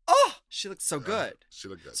was like, oh, she looked so good. She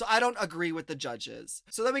looked good. So I don't agree with the judges.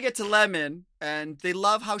 So then we get to Lemon, and they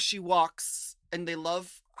love how she walks, and they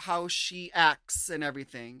love how she acts and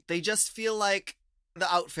everything. They just feel like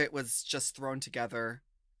the outfit was just thrown together,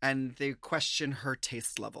 and they question her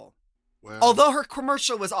taste level. Well, Although her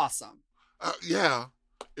commercial was awesome. yeah,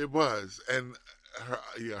 it was, and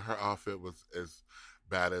her outfit was as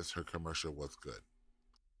bad as her commercial was good.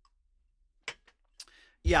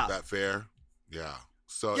 Yeah. Is that fair? Yeah.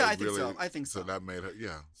 So Yeah, it I think really, so. I think So so. that made her.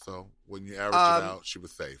 Yeah. So when you average it out, she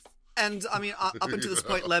was safe. And I mean, up until this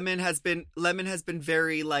point, Lemon has been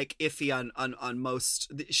very like iffy on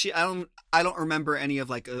most. I don't remember any of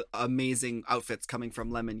like amazing outfits coming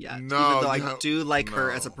from Lemon yet. No, even though I yeah, do like her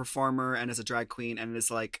no. as a performer and as a drag queen and as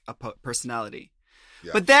like a personality.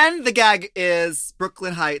 Yeah. But then the gag is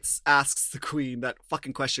Brooklyn Heights asks the queen that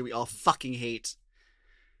fucking question we all fucking hate.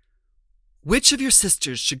 Which of your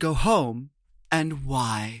sisters should go home and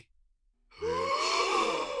why?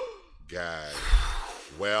 Gag.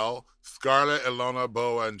 Well, Scarlett, Ilona,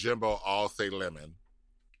 Boa, and Jimbo all say Lemon.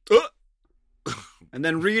 And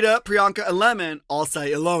then Rita, Priyanka, and Lemon all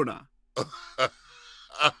say Ilona.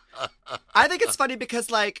 I think it's funny because,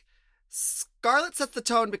 like, Scarlett sets the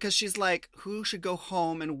tone because she's like, who should go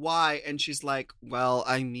home and why? And she's like, well,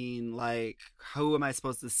 I mean, like, who am I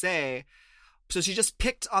supposed to say? So she just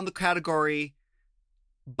picked on the category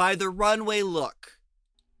by the runway look.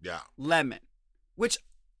 Yeah. Lemon. Which,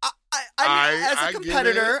 I mean, as a I get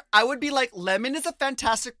competitor, it. I would be like, Lemon is a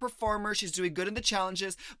fantastic performer. She's doing good in the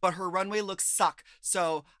challenges, but her runway looks suck.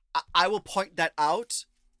 So I will point that out.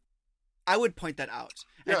 I would point that out.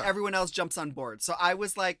 And Yeah. everyone else jumps on board. So I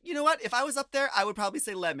was like, you know what? If I was up there, I would probably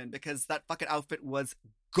say Lemon because that fucking outfit was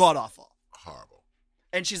god-awful. Horrible.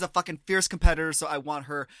 And she's a fucking fierce competitor, so I want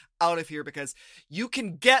her out of here because you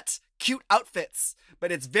can get cute outfits,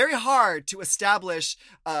 but it's very hard to establish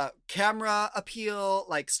camera appeal,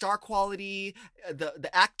 like star quality, the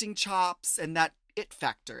acting chops, and that it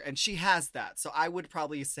factor. And she has that. So I would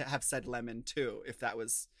probably have said Lemon too if that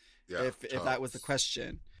was if that was the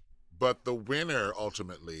question. But the winner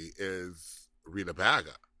ultimately is Rita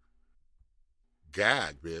Baga.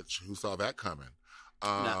 Gag, bitch. Who saw that coming?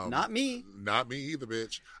 Not me. Not me either,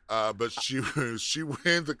 bitch. But she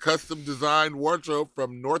wins a custom designed wardrobe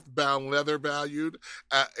from Northbound Leather, valued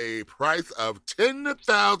at a price of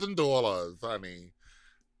 $10,000, honey.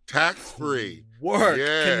 Tax free. Work.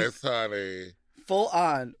 Yes, honey. Full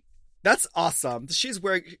on. That's awesome. She's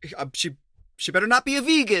wearing. She better not be a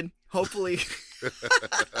vegan. Hopefully.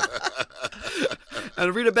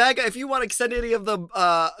 And Rita Baga, if you want to send any of the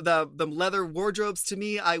leather wardrobes to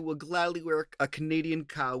me, I will gladly wear a Canadian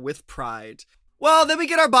cow with pride. Well, then we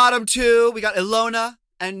get our bottom two. We got Ilona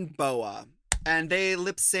and Boa, and they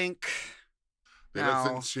lip sync. They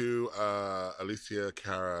listen to Alicia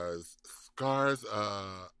Cara's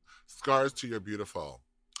Scars to Your Beautiful.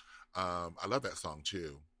 I love that song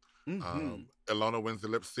too. Mm-hmm. Ilona wins the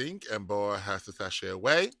lip sync and Boa has to sashay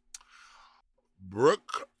away.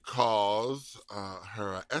 Brooke calls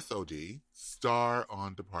her a SOD, star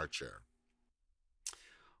on departure.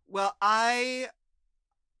 Well, I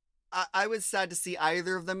was sad to see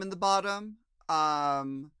either of them in the bottom.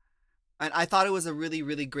 And I thought it was a really,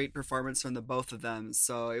 really great performance from the both of them.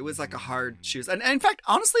 So it was like a hard choose. And in fact,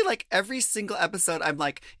 honestly, like every single episode, I'm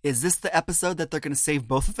like, is this the episode that they're going to save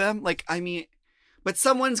both of them? Like, I mean, but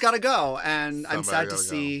someone's got to go. And I'm sad to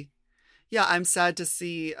see. Yeah, I'm sad to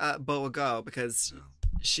see Boa go because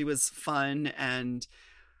she was fun. And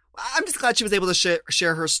I'm just glad she was able to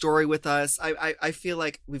share her story with us. I feel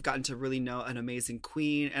like we've gotten to really know an amazing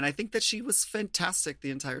queen. And I think that she was fantastic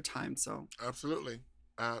the entire time. So Absolutely.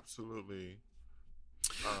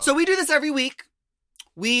 So we do this every week.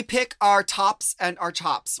 We pick our tops and our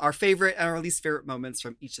chops, our favorite and our least favorite moments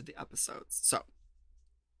from each of the episodes. So,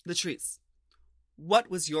 Latrice, what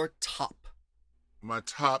was your top? My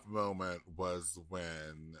top moment was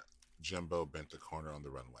when Jimbo bent the corner on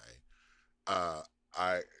the runway.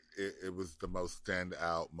 It was the most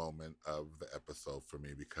standout moment of the episode for me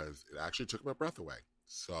because it actually took my breath away.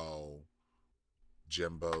 So,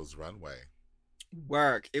 Jimbo's runway.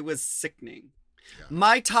 Work. It was sickening. Yeah.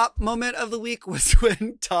 My top moment of the week was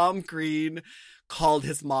when Tom Green called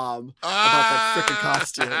his mom about that frickin'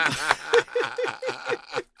 costume.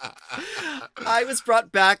 I was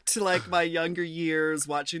brought back to like my younger years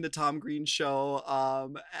watching the Tom Green show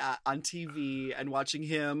on TV and watching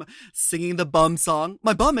him singing the bum song.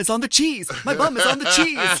 My bum is on the cheese. My bum is on the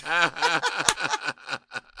cheese.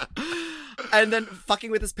 And then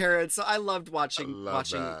fucking with his parents. So I loved watching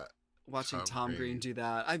Tom Green do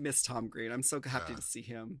that. I miss Tom Green. I'm so happy to see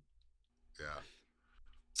him. Yeah.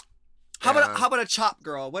 How about a chop,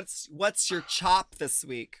 girl? What's your chop this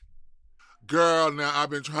week? Girl, now I've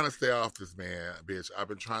been trying to stay off this man, bitch. I've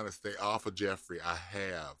been trying to stay off of Jeffrey. I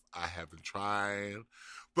have been trying.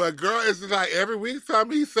 But girl, it's just like every week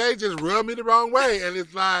something he say just rub me the wrong way. And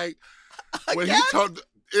it's like when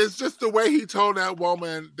it's just the way he told that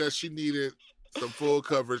woman that she needed some full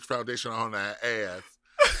coverage foundation on her ass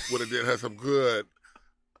would have did her some good.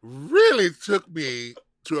 Really took me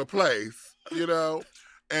to a place, you know.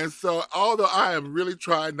 And so, although I am really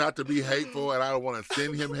trying not to be hateful and I don't want to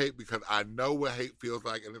send him hate because I know what hate feels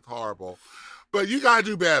like and it's horrible, but you got to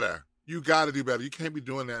do better. You got to do better. You can't be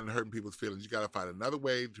doing that and hurting people's feelings. You got to find another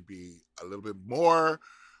way to be a little bit more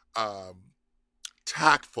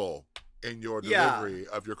tactful in your delivery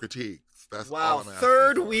of your critiques. That's all I'm asking.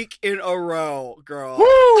 Third week in a row, girl.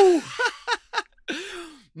 Woo!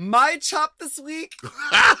 My chop this week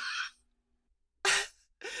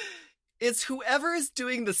is whoever is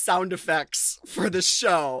doing the sound effects for the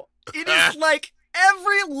show. It is like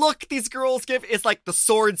every look these girls give is like the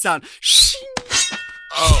sword sound.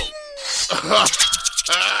 Oh.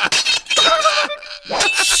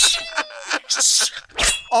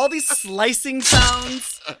 All these slicing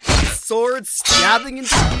sounds, swords stabbing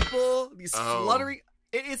into people, these fluttering.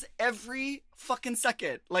 It is every fucking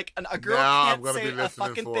second. Like a girl can't say a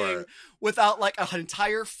fucking thing without like an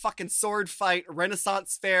entire fucking sword fight,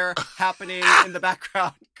 Renaissance fair happening in the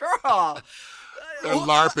background. Girl. They're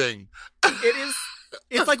LARPing.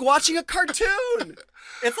 It's like watching a cartoon.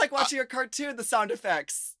 It's like watching a cartoon, the sound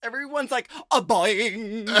effects. Everyone's like, a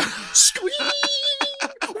boing, squeak.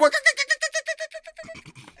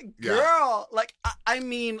 Girl, like, I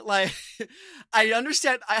mean, like, I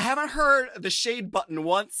understand. I haven't heard the shade button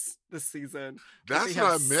once this season. That's what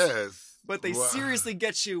I miss. But they seriously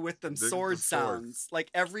get you with them sword sounds.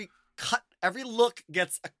 Like, every look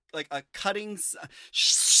gets a cutting.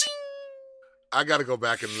 I got to go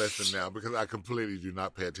back and listen now because I completely do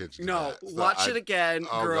not pay attention to that. So watch it again,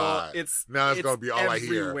 girl. God. It's going to be all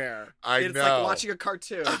everywhere. I hear. It's like watching a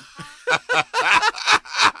cartoon.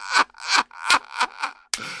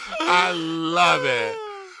 I love it.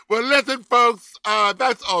 Well, listen, folks,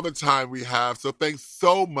 that's all the time we have. So thanks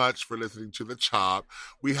so much for listening to The Chop.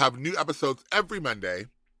 We have new episodes every Monday.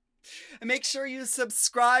 And make sure you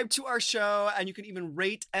subscribe to our show, and you can even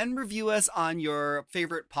rate and review us on your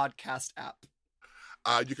favorite podcast app.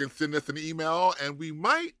 You can send us an email, and we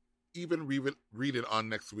might even read it on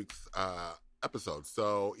next week's episode.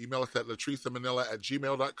 So email us at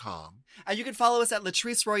latricemanila@gmail.com. And you can follow us at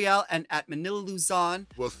Latrice Royale and at Manila Luzon.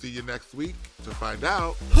 We'll see you next week to find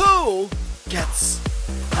out who gets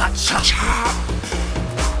the chop.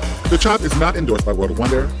 The Chop is not endorsed by World of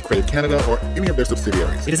Wonder, Crave Canada, or any of their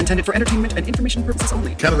subsidiaries. It is intended for entertainment and information purposes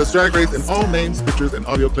only. Canada's Drag Race and all names, pictures, and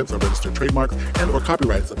audio clips are registered trademarks and or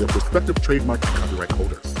copyrights of their respective trademark and copyright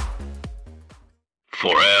holders.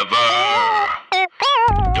 Forever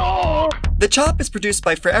Dog. The Chop is produced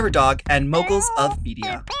by Forever Dog and Moguls of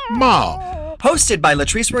Media. Mom. Hosted by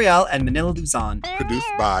Latrice Royale and Manila Luzon. Produced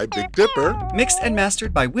by Big Dipper. Mixed and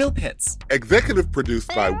mastered by Will Pitts. Executive produced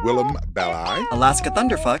by Willem Belli. Alaska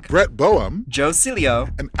Thunderfuck. Brett Boehm. Joe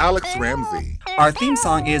Cilio. And Alex Ramsey. Our theme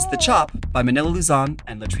song is The Chop by Manila Luzon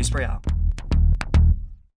and Latrice Royale.